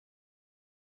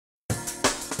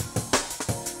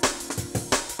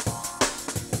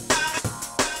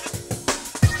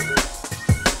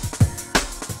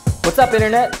What's up,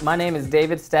 Internet? My name is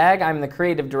David Stagg. I'm the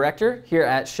creative director here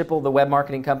at Schipul, the web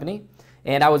marketing company.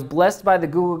 And I was blessed by the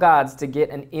Google gods to get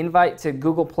an invite to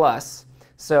Google+.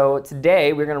 So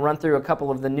today we're going to run through a couple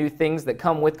of the new things that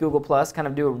come with Google+, kind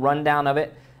of do a rundown of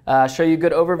it, show you a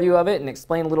good overview of it, and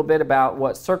explain a little bit about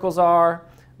what circles are,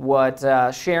 what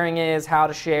sharing is, how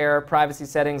to share, privacy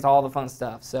settings, all the fun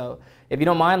stuff. So if you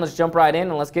don't mind, let's jump right in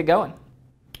and let's get going.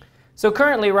 So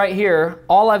currently right here,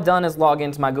 all I've done is log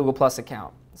into my Google+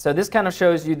 account. So this kind of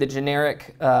shows you the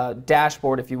generic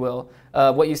dashboard, if you will,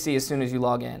 what you see as soon as you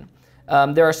log in.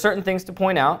 There are certain things to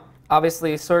point out.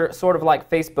 Obviously, sort of like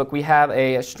Facebook, we have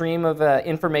a stream of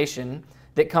information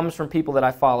that comes from people that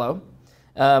I follow.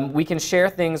 We can share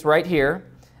things right here.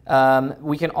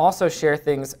 We can also share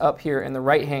things up here in the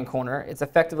right-hand corner. It's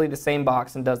effectively the same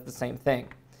box and does the same thing.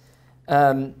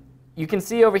 You can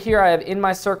see over here I have in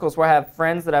my circles where I have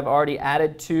friends that I've already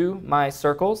added to my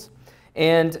circles.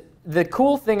 And the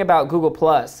cool thing about Google+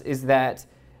 is that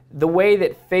the way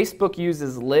that Facebook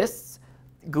uses lists,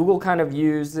 Google kind of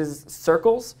uses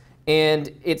circles, and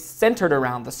it's centered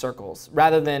around the circles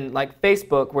rather than like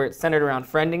Facebook where it's centered around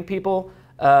friending people.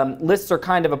 Lists are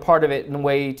kind of a part of it in a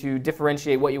way to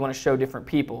differentiate what you want to show different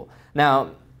people. Now,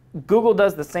 Google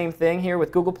does the same thing here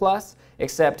with Google+,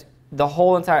 except the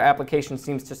whole entire application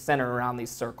seems to center around these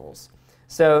circles.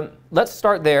 So let's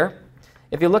start there.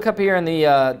 If you look up here in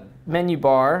the menu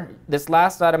bar, this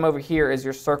last item over here is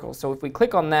your circle. So if we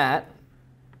click on that,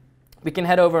 we can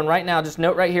head over, and right now, just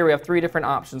note right here, we have three different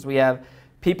options. We have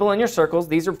people in your circles.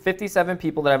 These are 57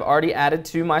 people that I've already added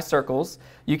to my circles.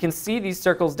 You can see these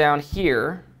circles down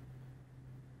here.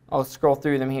 I'll scroll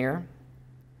through them here.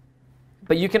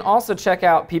 But you can also check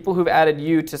out people who've added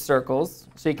you to circles.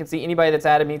 So you can see anybody that's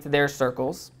added me to their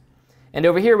circles. And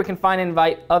over here, we can find and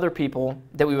invite other people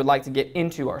that we would like to get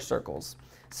into our circles.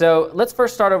 So let's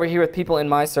first start over here with people in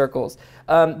my circles.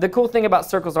 The cool thing about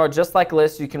circles are, just like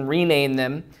lists, you can rename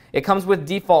them. It comes with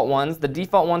default ones. The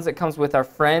default ones that comes with are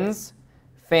friends,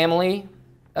 family,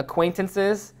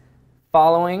 acquaintances,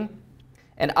 following,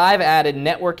 and I've added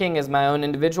networking as my own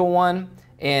individual one,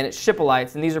 and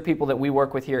Schipulites, and these are people that we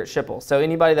work with here at Schipul. So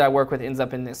anybody that I work with ends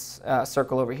up in this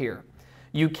circle over here.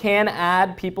 You can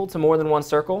add people to more than one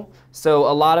circle, so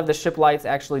a lot of the Schipulites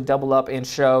actually double up and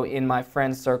show in my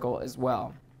friends circle as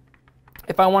well.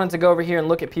 If I wanted to go over here and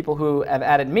look at people who have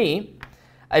added me,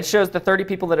 it shows the 30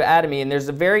 people that have added me, and there's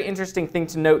a very interesting thing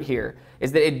to note here,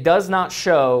 is that it does not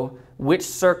show which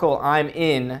circle I'm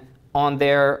in on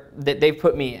there that they've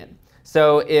put me in.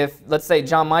 So if, let's say,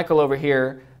 John Michael over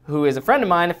here, who is a friend of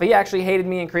mine, if he actually hated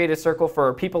me and created a circle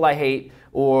for people I hate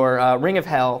or Ring of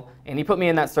Hell, and he put me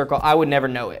in that circle, I would never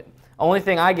know it. Only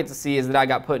thing I get to see is that I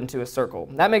got put into a circle.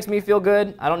 That makes me feel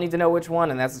good. I don't need to know which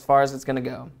one, and that's as far as it's going to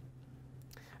go.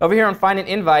 Over here on Find an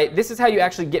Invite, this is how you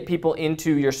actually get people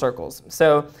into your circles.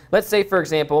 So let's say, for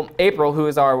example, April, who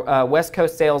is our West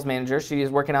Coast sales manager, she is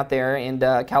working out there in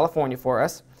California for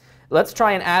us. Let's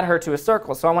try and add her to a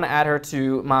circle. So I want to add her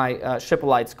to my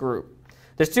Schipulites group.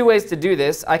 There's two ways to do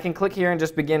this. I can click here and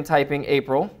just begin typing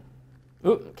April.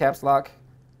 Oop, caps lock.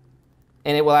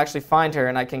 And it will actually find her,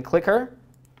 and I can click her,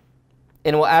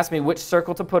 and it will ask me which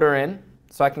circle to put her in.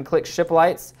 So I can click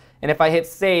Schipulites, and if I hit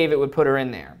save, it would put her in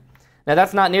there. Now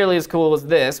that's not nearly as cool as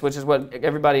this, which is what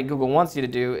everybody at Google wants you to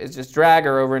do, is just drag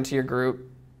her over into your group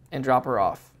and drop her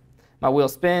off. My wheel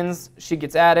spins, she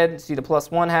gets added, see the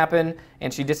 +1 happen,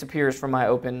 and she disappears from my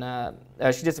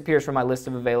list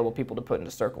of available people to put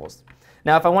into circles.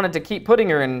 Now if I wanted to keep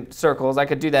putting her in circles, I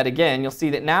could do that again. You'll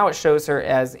see that now it shows her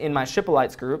as in my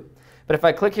Schipulites group. But if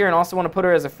I click here and also want to put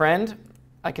her as a friend,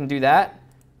 I can do that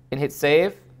and hit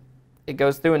save. It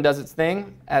goes through and does its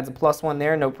thing, adds a +1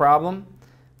 there, no problem.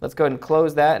 Let's go ahead and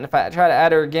close that, and if I try to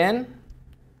add her again,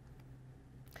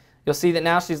 you'll see that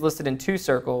now she's listed in 2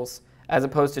 circles as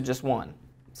opposed to just 1.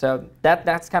 So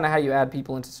that's kind of how you add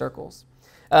people into circles.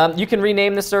 You can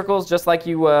rename the circles just like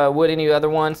you would any other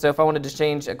one. So if I wanted to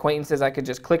change acquaintances, I could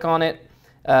just click on it.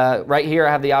 Right here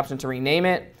I have the option to rename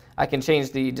it. I can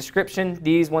change the description.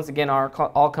 These, once again,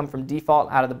 all come from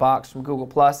default out of the box from Google+.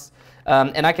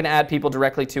 And I can add people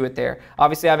directly to it there.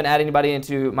 Obviously, I haven't added anybody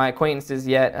into my acquaintances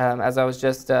yet, as I was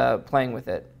just playing with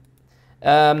it.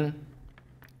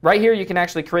 Right here, you can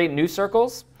actually create new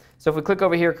circles. So if we click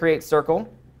over here, Create Circle,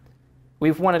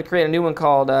 we've wanted to create a new one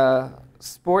called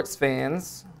Sports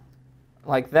Fans,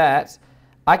 like that.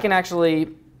 I can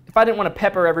actually, if I didn't want to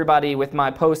pepper everybody with my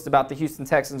posts about the Houston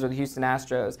Texans or the Houston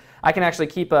Astros, I can actually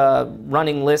keep a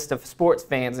running list of sports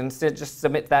fans and instead just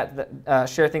submit that,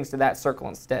 share things to that circle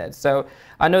instead. So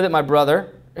I know that my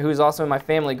brother, who is also in my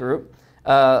family group,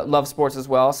 loves sports as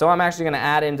well. So I'm actually going to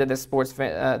add into this sports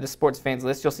fans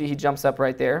list. You'll see he jumps up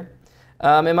right there.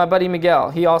 And my buddy Miguel,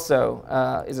 he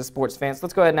also is a sports fan. So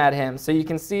let's go ahead and add him. So you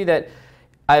can see that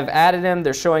I've added him.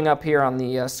 They're showing up here on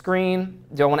the screen.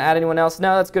 Do I want to add anyone else?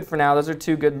 No, that's good for now. Those are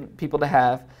 2 good people to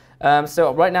have.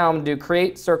 So right now I'm going to do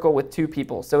create circle with 2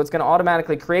 people. So it's going to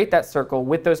automatically create that circle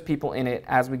with those people in it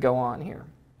as we go on here.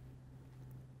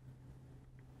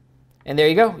 And there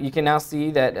you go. You can now see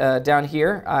that down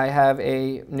here I have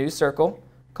a new circle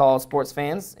called Sports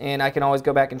Fans, and I can always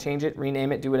go back and change it,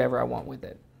 rename it, do whatever I want with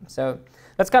it. So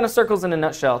that's kind of circles in a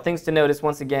nutshell. Things to notice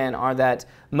once again are that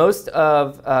most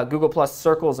of Google Plus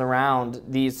circles around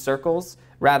these circles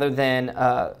rather than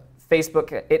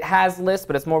Facebook. It has lists,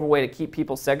 but it's more of a way to keep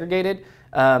people segregated.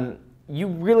 You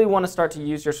really want to start to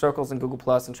use your circles in Google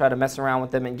Plus and try to mess around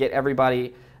with them and get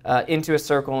everybody into a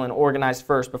circle and organized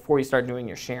first before you start doing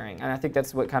your sharing. And I think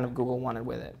that's what kind of Google wanted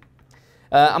with it.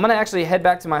 I'm going to actually head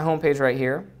back to my home page right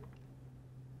here.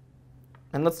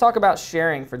 And let's talk about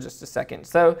sharing for just a second.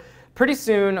 So pretty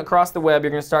soon across the web,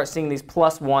 you're going to start seeing these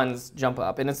 +1s jump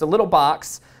up. And it's a little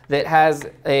box that has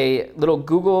a little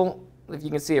Google, if you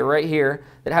can see it right here,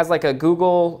 that has like a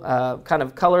Google kind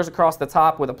of colors across the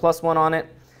top with a +1 on it.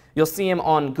 You'll see them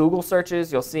on Google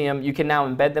searches. You'll see them. You can now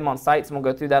embed them on sites, and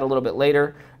we'll go through that a little bit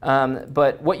later.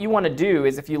 But what you want to do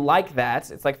is if you like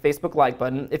that, it's like Facebook like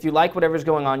button. If you like whatever's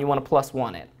going on, you want to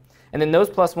 +1 it. And then those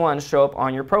 +1s show up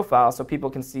on your profile so people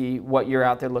can see what you're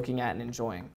out there looking at and enjoying.